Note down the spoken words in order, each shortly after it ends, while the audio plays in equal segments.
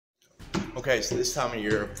Okay, so this time of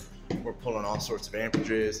year, we're pulling all sorts of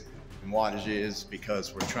amperages and wattages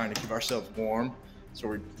because we're trying to keep ourselves warm. So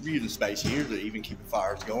we're using space here to even keep the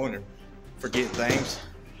fires going and forgetting things.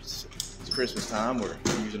 It's Christmas time, we're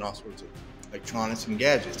using all sorts of electronics and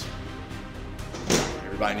gadgets.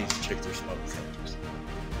 Everybody needs to check their smoke detectors.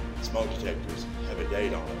 Smoke detectors have a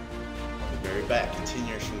date on them. On the very back, 10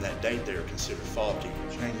 years from that date, they are considered faulty.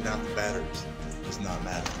 Changing out the batteries does not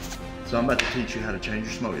matter. So I'm about to teach you how to change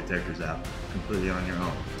your smoke detectors out completely on your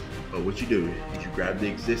own. But what you do is you grab the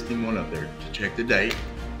existing one up there to check the date,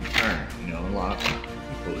 you turn, unlock,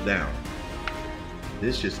 and pull it down.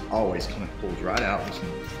 This just always kind of pulls right out.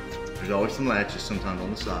 There's always some latches sometimes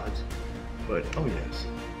on the sides, but oh yes.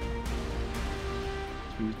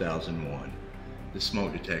 2001. The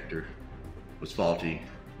smoke detector was faulty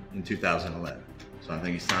in 2011. So I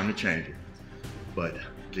think it's time to change it. But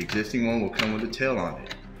the existing one will come with a tail on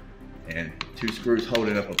it and 2 screws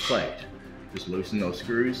holding up a plate. Just loosen those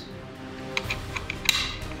screws,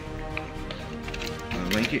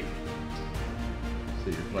 unlink it,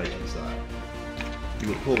 see your plate inside. You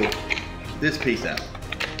will pull this piece out.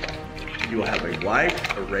 You will have a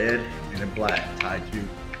white, a red, and a black tied to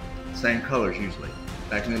the same colors usually.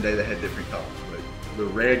 Back in the day they had different colors, but the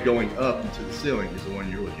red going up into the ceiling is the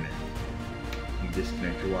one you're looking at. You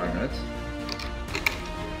disconnect your wire nuts.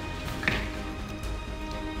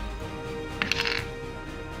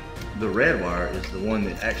 The red wire is the one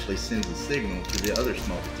that actually sends a signal to the other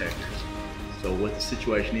smoke detectors. So what the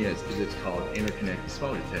situation is it's called interconnected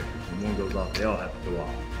smoke detectors. When one goes off, they all have to go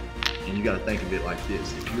off. And you got to think of it like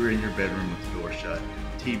this. If you're in your bedroom with the door shut,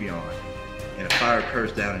 TV on, and a fire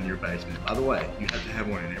occurs down in your basement, by the way, you have to have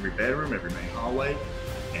one in every bedroom, every main hallway,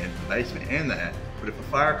 and the basement and that. But if a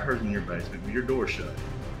fire occurs in your basement with your door shut,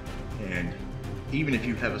 and even if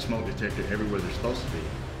you have a smoke detector everywhere they're supposed to be,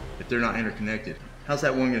 if they're not interconnected, how's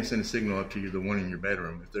that one going to send a signal up to you, the one in your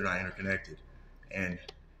bedroom, if they're not interconnected? And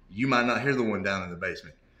you might not hear the one down in the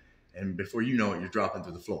basement. And before you know it, you're dropping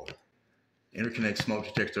through the floor. Interconnected smoke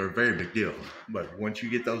detectors are a very big deal. But once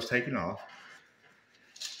you get those taken off,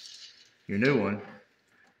 your new one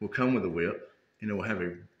will come with a whip, and it will have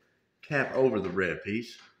a cap over the red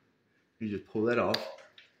piece. You just pull that off,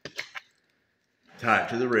 tie it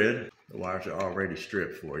to the red. The wires are already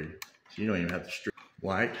stripped for you, so you don't even have to strip.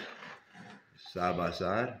 White, side by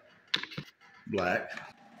side, black,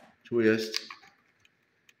 twist,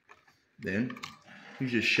 then you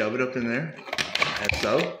just shove it up in there, as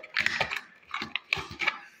so.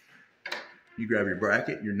 You grab your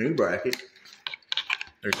bracket, your new bracket,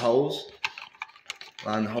 there's holes,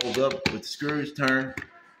 line the holes up with the screws, turn,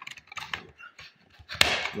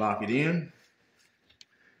 lock it in,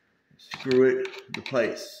 screw it, the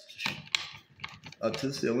plates up to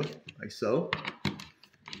the ceiling, like so.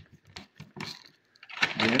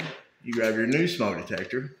 Then you grab your new smoke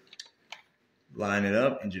detector, line it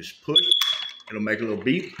up and just push. It'll make a little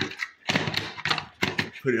beep.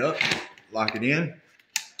 Put it up, lock it in,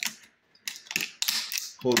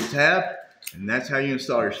 pull the tab, and that's how you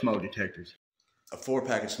install your smoke detectors. A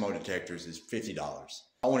 4-pack of smoke detectors is $50.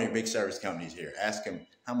 Call one of your big service companies here. Ask them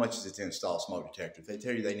how much is it to install a smoke detector. If they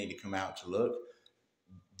tell you they need to come out to look,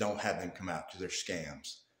 don't have them come out because they're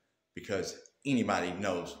scams. Because anybody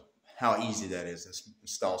knows how easy that is to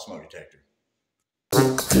install a smoke detector.